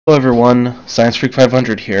Hello everyone, Science Freak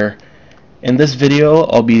 500 here. In this video,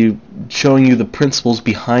 I'll be showing you the principles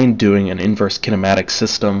behind doing an inverse kinematic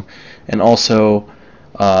system and also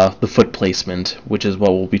the foot placement, which is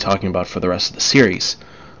what we'll be talking about for the rest of the series.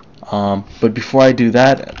 But before I do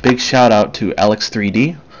that, a big shout out to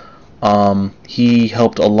Alex3D. He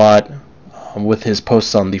helped a lot with his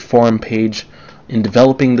posts on the forum page in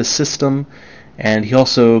developing the system, and he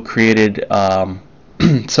also created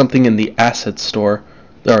something in the asset store,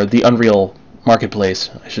 or the Unreal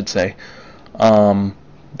Marketplace, I should say, that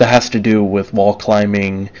has to do with wall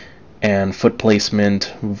climbing and foot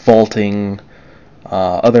placement, vaulting,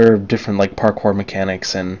 other different like parkour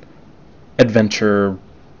mechanics and adventure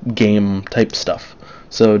game type stuff.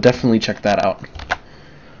 So definitely check that out.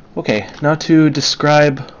 Okay, now to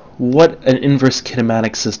describe what an inverse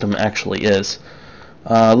kinematic system actually is.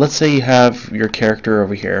 Let's say you have your character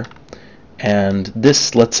over here, and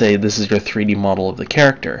this, let's say this is your 3D model of the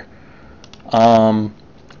character. When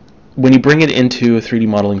you bring it into a 3D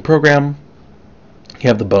modeling program, you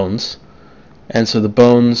have the bones, and so the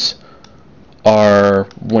bones are,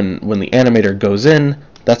 when the animator goes in,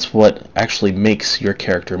 that's what actually makes your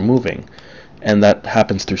character moving, and that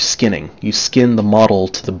happens through skinning. You skin the model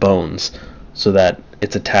to the bones so that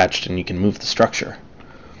it's attached and you can move the structure.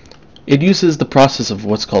 It uses the process of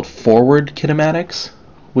what's called forward kinematics,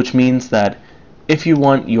 which means that if you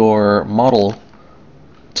want your model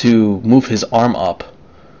to move his arm up,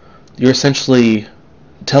 you're essentially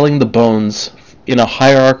telling the bones in a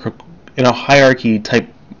hierarchy type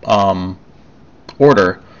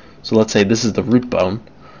order. So let's say this is the root bone,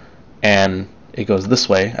 and it goes this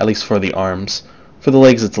way, at least for the arms. For the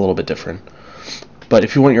legs it's a little bit different. But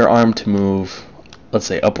if you want your arm to move, let's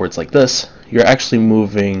say upwards like this, you're actually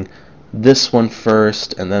moving this one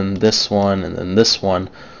first, and then this one, and then this one,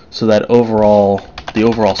 so that the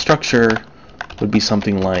overall structure would be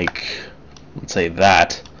something like, let's say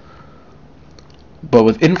that. But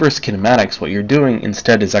with inverse kinematics, what you're doing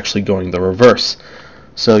instead is actually going the reverse.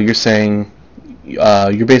 So you're saying,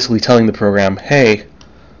 you're basically telling the program, hey,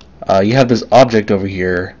 you have this object over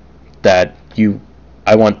here that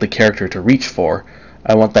I want the character to reach for.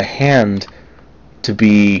 I want the hand to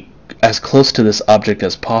be as close to this object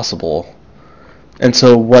as possible. And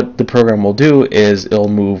so what the program will do is it'll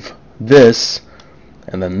move this,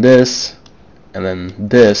 and then this, and then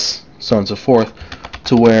this, so on and so forth,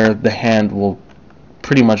 to where the hand will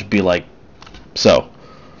pretty much be like so.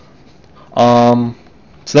 So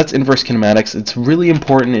that's inverse kinematics. It's really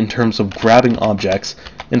important in terms of grabbing objects.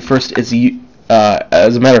 And first, as a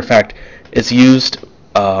matter of fact, it's used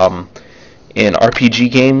in RPG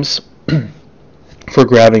games for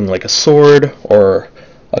grabbing like a sword or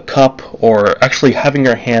a cup, or actually having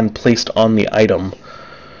your hand placed on the item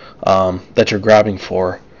that you're grabbing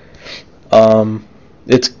for.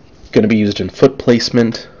 It's going to be used in foot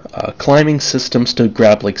placement. Climbing systems to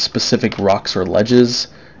grab like specific rocks or ledges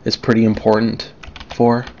is pretty important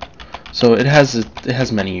for. So it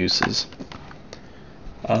has many uses.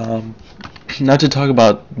 Now to talk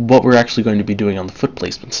about what we're actually going to be doing on the foot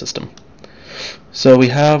placement system. So we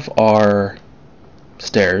have our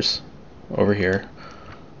stairs over here.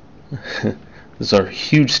 These are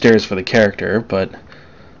huge stairs for the character, but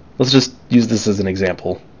let's just use this as an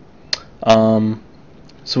example. So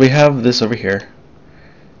we have this over here,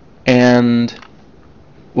 and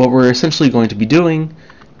what we're essentially going to be doing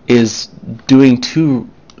is doing two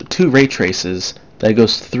ray traces that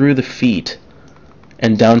goes through the feet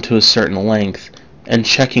and down to a certain length and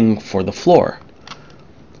checking for the floor.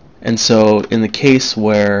 And so in the case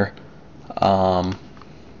where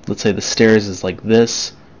let's say the stairs is like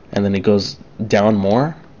this and then it goes down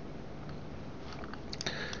more,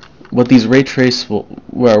 what these traces will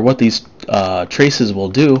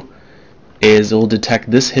do is it will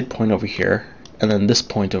detect this hit point over here and then this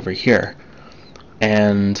point over here,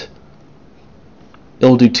 and it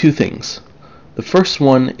will do two things. The first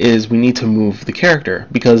one is we need to move the character,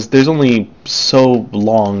 because there's only so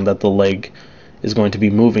long that the leg is going to be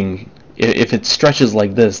moving. If it stretches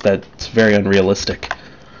like this, that's very unrealistic.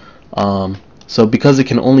 So because it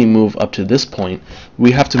can only move up to this point,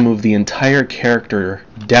 we have to move the entire character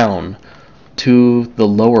down to the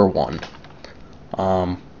lower one.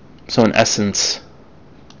 So in essence,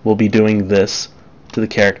 we'll be doing this to the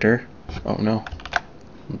character. Oh no,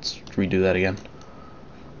 let's redo that again.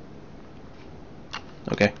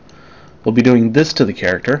 Okay, we'll be doing this to the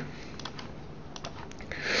character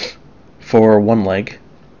for one leg,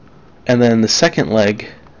 and then the second leg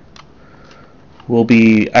will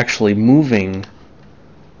be actually moving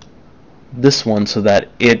this one so that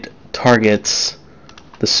it targets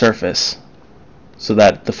the surface, so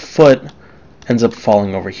that the foot ends up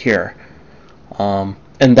falling over here.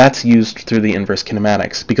 And that's used through the inverse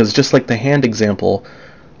kinematics, because just like the hand example,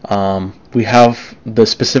 we have the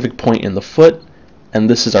specific point in the foot, and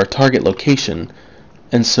this is our target location.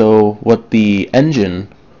 And so what the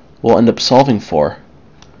engine will end up solving for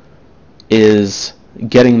is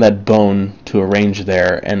getting that bone to arrange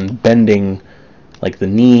there and bending like the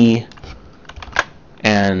knee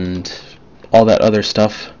and all that other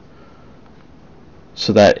stuff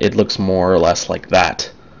so that it looks more or less like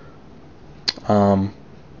that.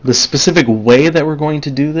 The specific way that we're going to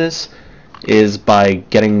do this is by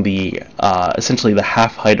getting the essentially the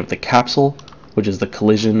half height of the capsule, which is the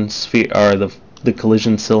collision sphere, or the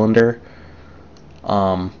collision cylinder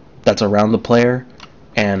that's around the player,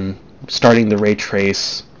 and starting the ray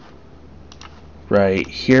trace right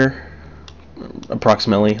here,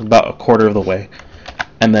 approximately about a quarter of the way,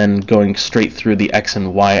 and then going straight through the X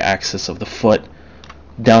and Y axis of the foot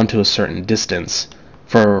down to a certain distance.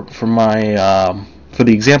 For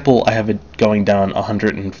the example, I have it going down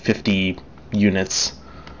 150 units.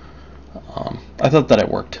 I thought that it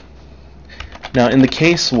worked. Now, in the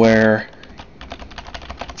case where,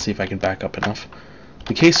 let's see if I can back up enough.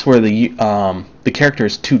 The case where the character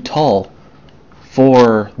is too tall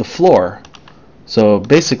for the floor. So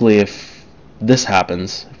basically, if this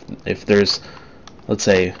happens, if there's, let's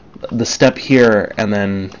say, the step here, and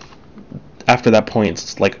then after that point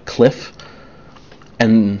it's like a cliff,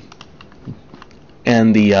 and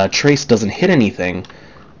the trace doesn't hit anything,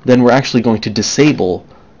 then we're actually going to disable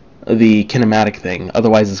the kinematic thing.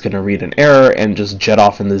 Otherwise it's going to read an error and just jet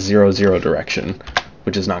off in the 0, 0 direction,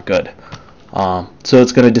 which is not good. So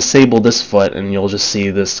it's going to disable this foot, and you'll just see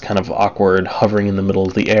this kind of awkward hovering in the middle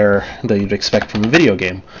of the air that you'd expect from a video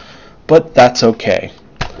game. But that's okay.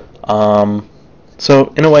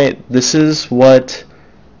 So in a way, this is what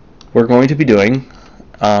we're going to be doing.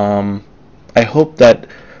 I hope that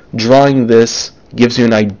drawing this gives you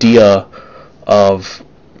an idea of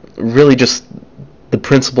really just the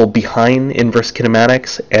principle behind inverse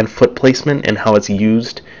kinematics and foot placement and how it's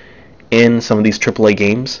used in some of these AAA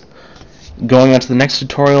games. Going on to the next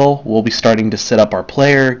tutorial, we'll be starting to set up our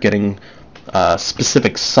player, getting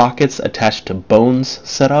specific sockets attached to bones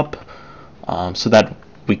set up so that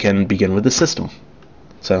we can begin with the system.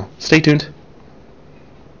 So stay tuned.